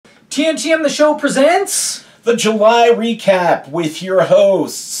TNTM the Show presents the July recap with your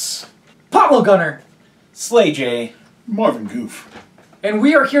hosts Pablo Gunner, Slay J, Marvin Goof. And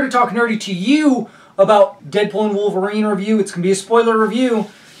we are here to talk nerdy to you about Deadpool and Wolverine review. It's going to be a spoiler review.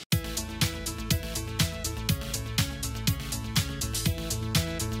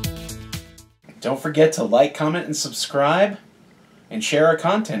 Don't forget to like, comment, and subscribe, and share our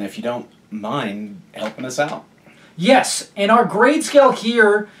content if you don't mind helping us out. Yes, and our grade scale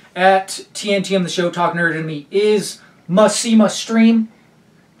here at TNTM the Show, Talk Nerd to Me, is must see, must stream.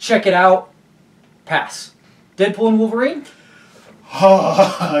 Check it out. Pass. Deadpool and Wolverine?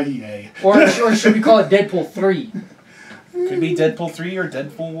 Yay. Or should we call it Deadpool 3? Could be Deadpool 3 or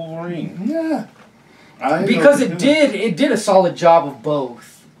Deadpool Wolverine. Yeah. Because it did a solid job of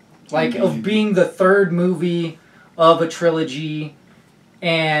both. Like, of being the third movie of a trilogy,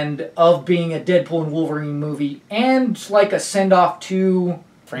 and of being a Deadpool and Wolverine movie, and like a send-off to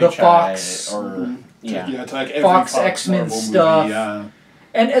Franchise, the Fox, or to like every Fox X-Men Marvel stuff, movie,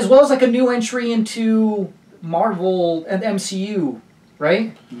 and as well as like a new entry into Marvel and MCU,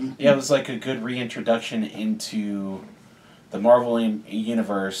 right? Yeah, it was like a good reintroduction into the Marvel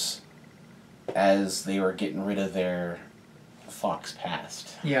universe as they were getting rid of their Fox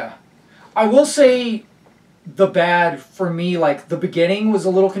past. Yeah. I will say the bad for me, like the beginning was a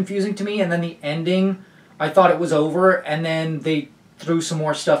little confusing to me, and then the ending, I thought it was over, and then they threw some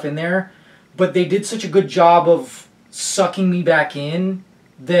more stuff in there. But they did such a good job of sucking me back in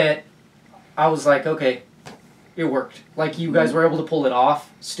that I was like, okay, it worked. Like, you guys were able to pull it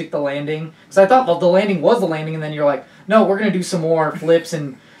off, stick the landing. Because I thought the landing was the landing, and then you're like, no, we're going to do some more flips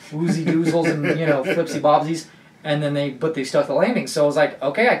and woozy doozles and, flipsy bobsies. And then they stuck the landing. So I was like,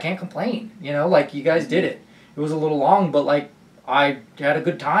 okay, I can't complain. Like, you guys did it. It was a little long, but, like, I had a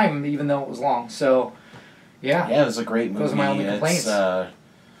good time, even though it was long. So, yeah. Yeah, it was a great movie. Those are my only complaints. It's going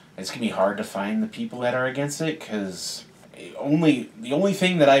to be hard to find the people that are against it, because the only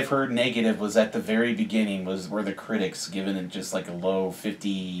thing that I've heard negative was at the very beginning were the critics giving it just, like, a low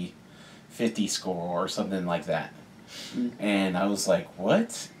 50 score or something like that. And I was like,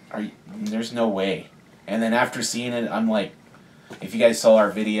 what? There's no way. And then after seeing it, I'm like, if you guys saw our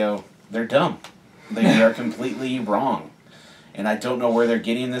video, they're dumb. They are completely wrong. And I don't know where they're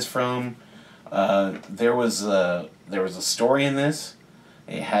getting this from. There was a story in this.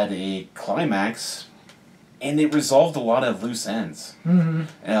 It had a climax, and it resolved a lot of loose ends.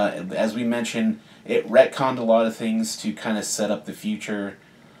 Mm-hmm. As we mentioned, it retconned a lot of things to kind of set up the future.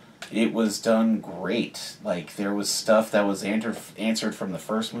 It was done great. Like, there was stuff that was answered from the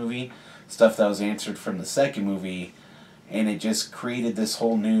first movie, stuff that was answered from the second movie, and it just created this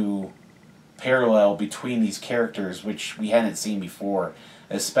whole new parallel between these characters, which we hadn't seen before,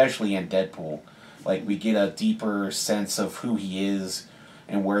 especially in Deadpool. Like, we get a deeper sense of who he is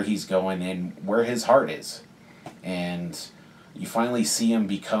and where he's going and where his heart is. And you finally see him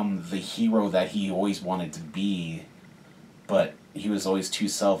become the hero that he always wanted to be, but he was always too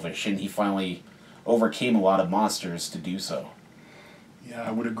selfish, and he finally overcame a lot of monsters to do so. Yeah,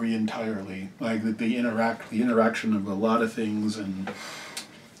 I would agree entirely. Like, the interaction of a lot of things, and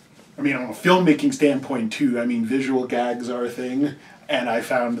I mean, on a filmmaking standpoint too, I mean, visual gags are a thing, and I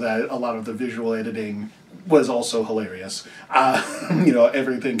found that a lot of the visual editing was also hilarious.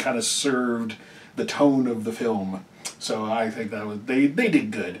 Everything kind of served the tone of the film, so I think that was they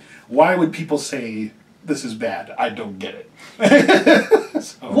did good. Why would people say this is bad? I don't get it.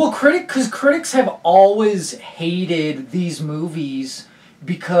 Well, critics have always hated these movies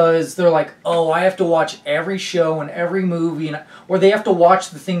because they're like, oh, I have to watch every show and every movie, or they have to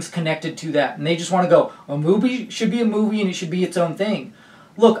watch the things connected to that, and they just want to go, a movie should be a movie and it should be its own thing.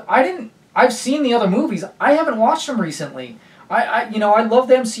 Look, I've seen the other movies. I haven't watched them recently. I love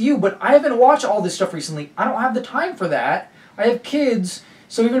the MCU, but I haven't watched all this stuff recently. I don't have the time for that. I have kids,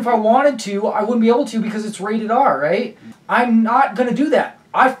 so even if I wanted to, I wouldn't be able to because it's rated R, right? I'm not going to do that.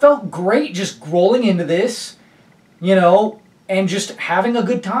 I felt great just rolling into this, and just having a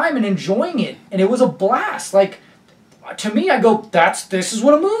good time and enjoying it. And it was a blast. Like, to me, I go, this is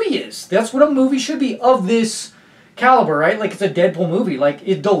what a movie is. That's what a movie should be of this caliber, right? Like, it's a Deadpool movie. Like,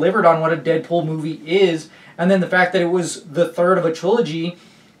 it delivered on what a Deadpool movie is. And then the fact that it was the third of a trilogy,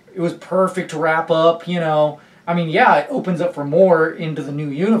 it was perfect to wrap up, I mean, yeah, it opens up for more into the new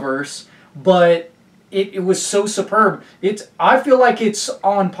universe, but it was so superb. I feel like it's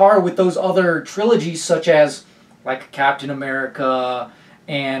on par with those other trilogies, such as like Captain America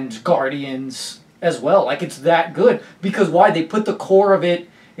and Guardians as well. Like, it's that good. Because why? They put the core of it,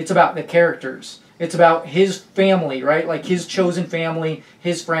 it's about the characters. It's about his family, right? Like his chosen family,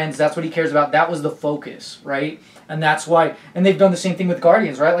 his friends. That's what he cares about. That was the focus, right? And that's why. And they've done the same thing with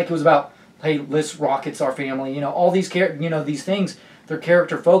Guardians, right? Like it was about, hey, Rocket's our family. You know, all these these things. They're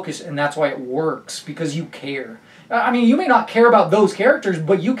character focused, and that's why it works because you care. I mean, you may not care about those characters,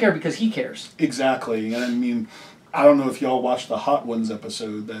 but you care because he cares. Exactly, and I mean, I don't know if y'all watched the Hot Ones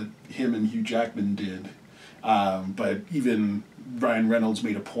episode that him and Hugh Jackman did, but even Ryan Reynolds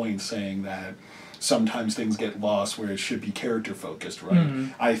made a point saying that sometimes things get lost where it should be character focused, right? Mm-hmm.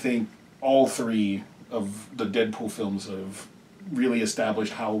 I think all three of the Deadpool films have really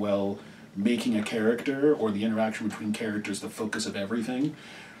established how well making a character or the interaction between characters the focus of everything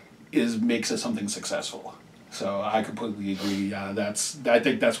makes it something successful. So I completely agree. I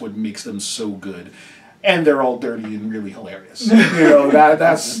think that's what makes them so good. And they're all dirty and really hilarious. You know,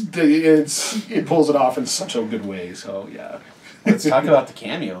 it pulls it off in such a good way. So yeah. Let's talk about the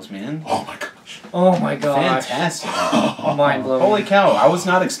cameos, man. Oh my gosh. Oh my gosh. Fantastic. Mind blowing. Holy cow, I was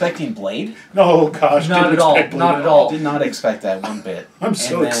not expecting Blade. No, gosh. Not at all. Not at all. Did not expect that one bit. I'm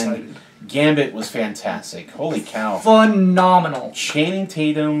so excited. Gambit was fantastic. Holy cow. Phenomenal. Channing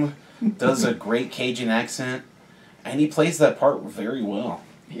Tatum does a great Cajun accent, and he plays that part very well.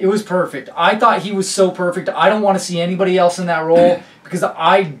 It was perfect. I thought he was so perfect. I don't want to see anybody else in that role because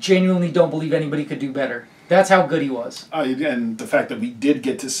I genuinely don't believe anybody could do better. That's how good he was. And the fact that we did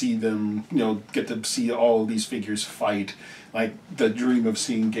get to see them, get to see all of these figures fight, like the dream of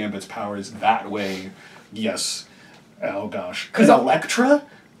seeing Gambit's powers that way, yes. Oh gosh. Because Elektra?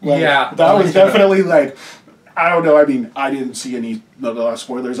 Yeah. That was definitely like, I don't know, I mean, I didn't see any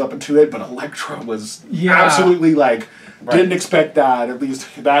spoilers up into it, but Elektra was absolutely like, didn't expect that, at least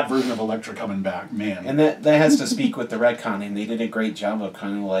that version of Elektra coming back, man. And that has to speak with the retconning. They did a great job of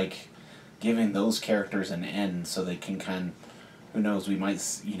kind of like giving those characters an end so they can who knows, we might,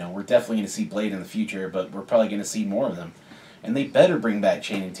 we're definitely going to see Blade in the future, but we're probably going to see more of them. And they better bring back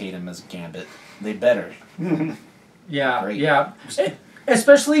Channing Tatum as Gambit. They better. Yeah, Great. yeah.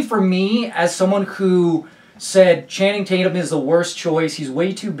 Especially for me, as someone who said Channing Tatum is the worst choice. He's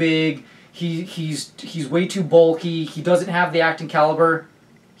way too big. He's way too bulky. He doesn't have the acting caliber.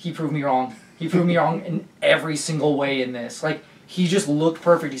 He proved me wrong. He proved me wrong in every single way in this. Like, he just looked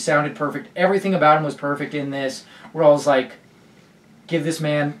perfect. He sounded perfect. Everything about him was perfect in this. Where I was like, give this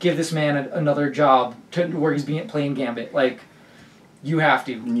man another job where he's playing Gambit. Like, you have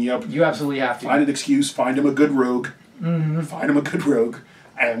to. Yep. You absolutely have to. Find an excuse. Find him a good rogue. Mm-hmm. Find him a good rogue.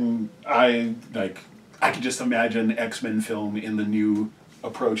 And I can just imagine X-Men film in the new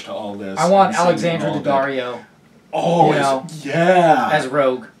approach to all this. I want Alexandra Daddario. Oh, yeah. As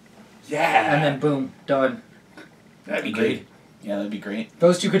Rogue. Yeah. And then boom, done. That'd be great. Yeah, that'd be great.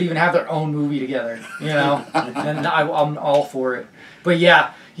 Those two could even have their own movie together, and I'm all for it. But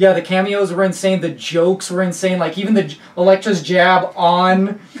yeah, the cameos were insane. The jokes were insane. Like even the Elektra's jab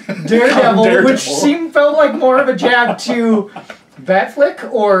on Daredevil, which felt like more of a jab to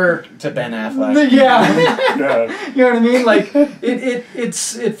Batfleck or to Ben Affleck. Yeah. You know what I mean? Like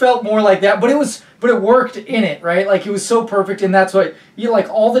it felt more like that, but it worked in it, right? Like it was so perfect, and that's what like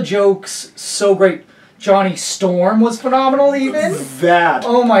all the jokes so great. Johnny Storm was phenomenal even.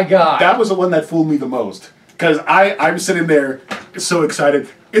 Oh my god. That was the one that fooled me the most. Because I'm sitting there so excited.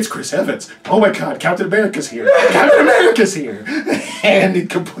 It's Chris Evans. Oh my god, Captain America's here. Captain America's here. And it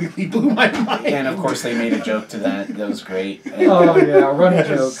completely blew my mind. And of course they made a joke to that. That was great. Oh yeah, running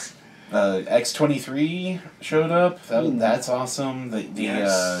joke. X-23 showed up. That's awesome.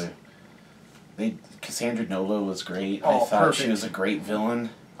 Cassandra Nova was great. I thought she was a great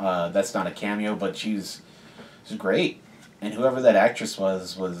villain. That's not a cameo, but she's great. And whoever that actress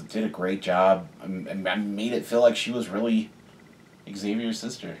did a great job. And made it feel like she was really Xavier's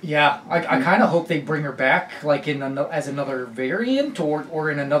sister. Yeah, I kind of hope they bring her back, like as another variant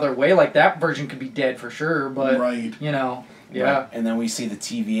or in another way. Like that version could be dead for sure, but yeah. Right. And then we see the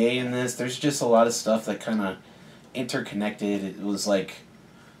TVA in this. There's just a lot of stuff that kind of interconnected. It was like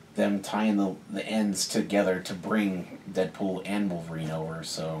them tying the ends together to bring Deadpool and Wolverine over.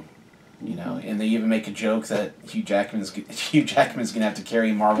 So, and they even make a joke that Hugh Jackman's gonna have to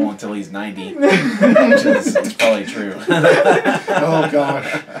carry Marvel until he's 90, which is probably true. Oh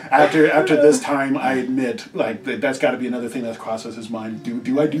gosh! After this time, I admit, like that's got to be another thing that crosses his mind.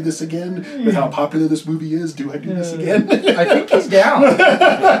 Do I do this again? With how popular this movie is, do I do this again? I think he's down.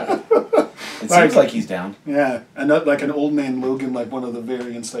 It seems like he's down. Yeah, and like an old man Logan, like one of the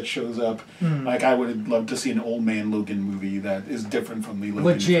variants that shows up. Like I would love to see an old man Logan movie that is different from the Logan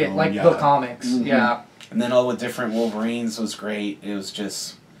legit, film. like the comics. Mm-hmm. Yeah. And then all the different Wolverines was great. It was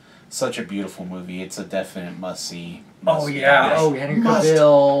just such a beautiful movie. It's a definite must-see. Oh yeah. Oh, Henry Must.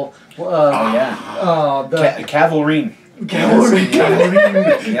 Cavill. Oh yeah. The Cavalry. Wolverine.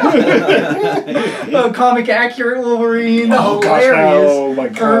 Yeah. Comic accurate Wolverine. Oh, gosh, Hilarious. oh my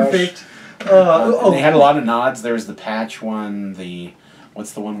gosh. Perfect. And they had a lot of nods. There was the patch one.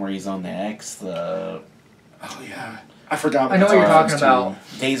 What's the one where he's on the X? Oh yeah, I forgot. I know what you're talking about.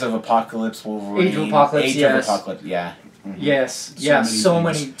 Days of Apocalypse Wolverine. Age of Apocalypse. Age yes. of Apocalypse. Yeah. Mm-hmm. Yes. So Yeah. many So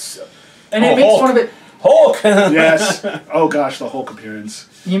many. things. And it makes Hulk. fun of it. Hulk. Yes. Oh gosh, the Hulk appearance.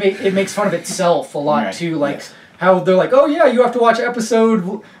 It makes fun of itself a lot Right, too. Like yes. how they're like, oh yeah, you have to watch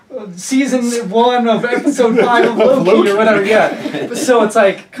season 1 of episode 5 of Loki or whatever. Yeah. So it's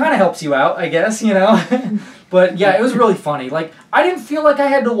like kind of helps you out, I guess. But yeah, it was really funny. Like I didn't feel like I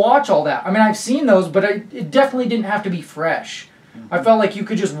had to watch all that. I mean, I've seen those, but it definitely didn't have to be fresh. I felt like you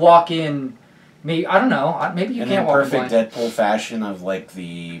could just walk in. Maybe I don't know. Maybe you And can't in walk in perfect blind. Deadpool fashion of like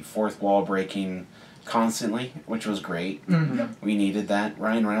the fourth wall breaking constantly, which was great. Mm-hmm. We needed that.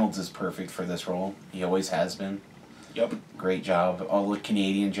 Ryan Reynolds is perfect for this role. He always has been. Yep. Great job. All the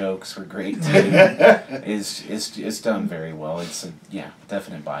Canadian jokes were great too. It's done very well. It's a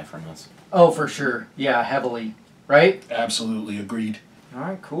definite buy from us. Oh, for sure. Yeah, heavily. Right? Absolutely agreed. All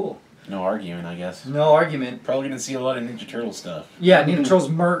right, cool. No arguing, I guess. No argument. Probably gonna see a lot of Ninja Turtle stuff. Yeah, Ninja Turtles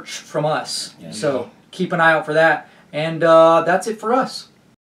merch from us. Yeah. So keep an eye out for that. And that's it for us.